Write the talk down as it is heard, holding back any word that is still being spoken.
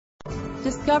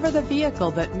Discover the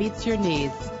vehicle that meets your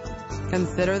needs.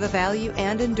 Consider the value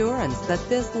and endurance that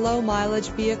this low-mileage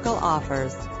vehicle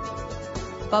offers.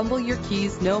 Fumble your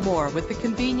keys no more with the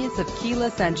convenience of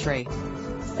keyless entry.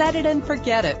 Set it and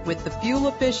forget it with the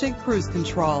fuel-efficient cruise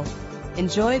control.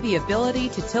 Enjoy the ability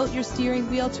to tilt your steering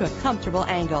wheel to a comfortable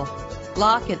angle.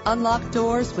 Lock and unlock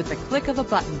doors with the click of a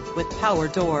button with power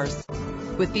doors.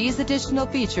 With these additional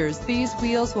features, these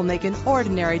wheels will make an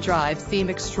ordinary drive seem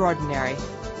extraordinary.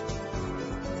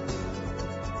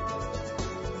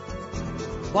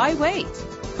 Why wait?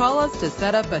 Call us to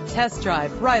set up a test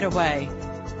drive right away.